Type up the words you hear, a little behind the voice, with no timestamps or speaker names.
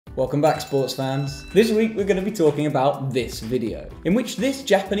Welcome back, sports fans. This week we're going to be talking about this video, in which this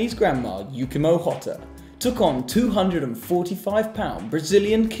Japanese grandma, Yukimo Hotta, took on 245-pound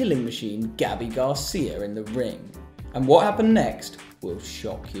Brazilian killing machine Gabi Garcia in the ring. And what happened next will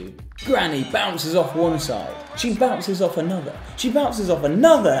shock you. Granny bounces off one side, she bounces off another, she bounces off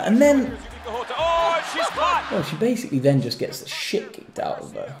another, and then... oh, she's caught! Well, she basically then just gets the shit kicked out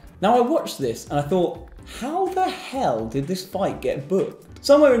of her. Now, I watched this and I thought, how the hell did this fight get booked?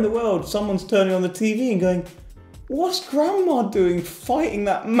 Somewhere in the world, someone's turning on the TV and going, what's Grandma doing fighting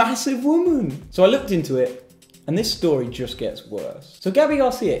that massive woman? So I looked into it, and this story just gets worse. So Gabi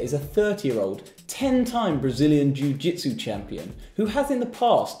Garcia is a 30-year-old, 10-time Brazilian Jiu-Jitsu champion who has in the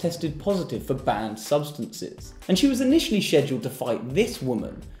past tested positive for banned substances. And she was initially scheduled to fight this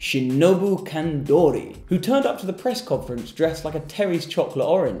woman, Shinobu Kandori, who turned up to the press conference dressed like a Terry's chocolate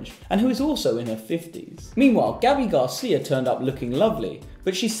orange, and who is also in her 50s. Meanwhile, Gabi Garcia turned up looking lovely,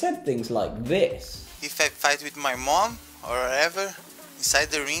 but she said things like this. If I fight with my mom or whatever, inside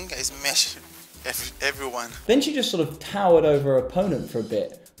the ring I smash everyone. Then she just sort of towered over her opponent for a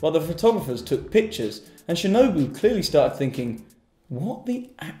bit, while the photographers took pictures, and Shinobu clearly started thinking, what the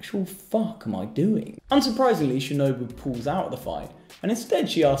actual fuck am I doing? Unsurprisingly, Shinobu pulls out of the fight, and instead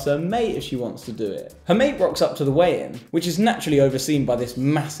she asks her mate if she wants to do it. Her mate rocks up to the weigh-in, which is naturally overseen by this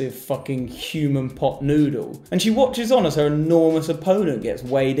massive fucking human pot noodle, and she watches on as her enormous opponent gets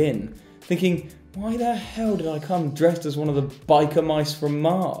weighed in, thinking, why the hell did I come dressed as one of the biker mice from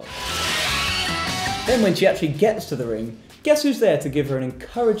Mars? Then when she actually gets to the ring, guess who's there to give her an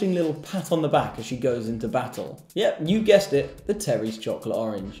encouraging little pat on the back as she goes into battle? Yep, you guessed it, the Terry's chocolate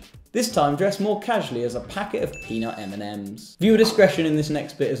orange. This time dressed more casually as a packet of peanut M&Ms. Viewer discretion in this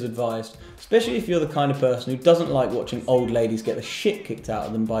next bit is advised, especially if you're the kind of person who doesn't like watching old ladies get the shit kicked out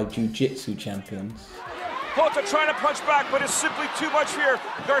of them by jiu-jitsu champions. Hotta trying to punch back, but it's simply too much here.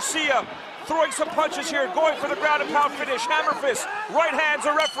 Garcia throwing some punches here, going for the ground and pound finish, hammer fist, right hands,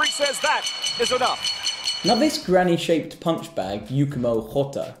 the referee says that is enough. Now this granny-shaped punch bag, Yukimo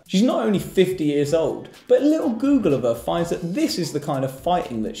Hotta, she's not only 50 years old, but a little Google of her finds that this is the kind of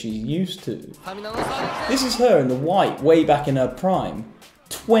fighting that she's used to. This is her in the white way back in her prime,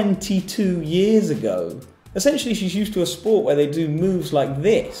 22 years ago. Essentially she's used to a sport where they do moves like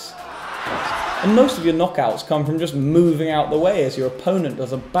this. And most of your knockouts come from just moving out the way as your opponent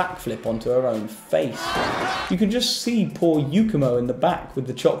does a backflip onto her own face. You can just see poor Yukimo in the back with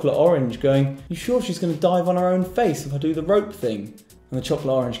the chocolate orange going, you sure she's going to dive on her own face if I do the rope thing? And the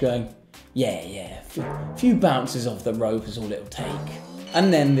chocolate orange going, yeah, a few bounces off the rope is all it'll take.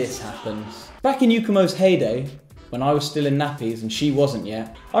 And then this happens. Back in Yukimo's heyday, when I was still in nappies and she wasn't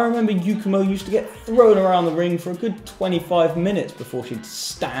yet, I remember Yukimo used to get thrown around the ring for a good 25 minutes before she'd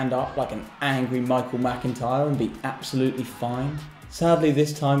stand up like an angry Michael McIntyre and be absolutely fine. Sadly,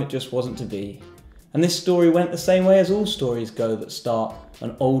 this time it just wasn't to be. And this story went the same way as all stories go that start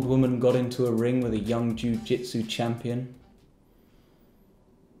an old woman got into a ring with a young jiu-jitsu champion.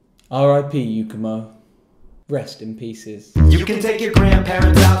 R.I.P. Yukimo. Rest in pieces. You can take your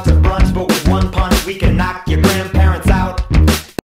grandparents out to brunch, but with one punch we can knock your grandparents out.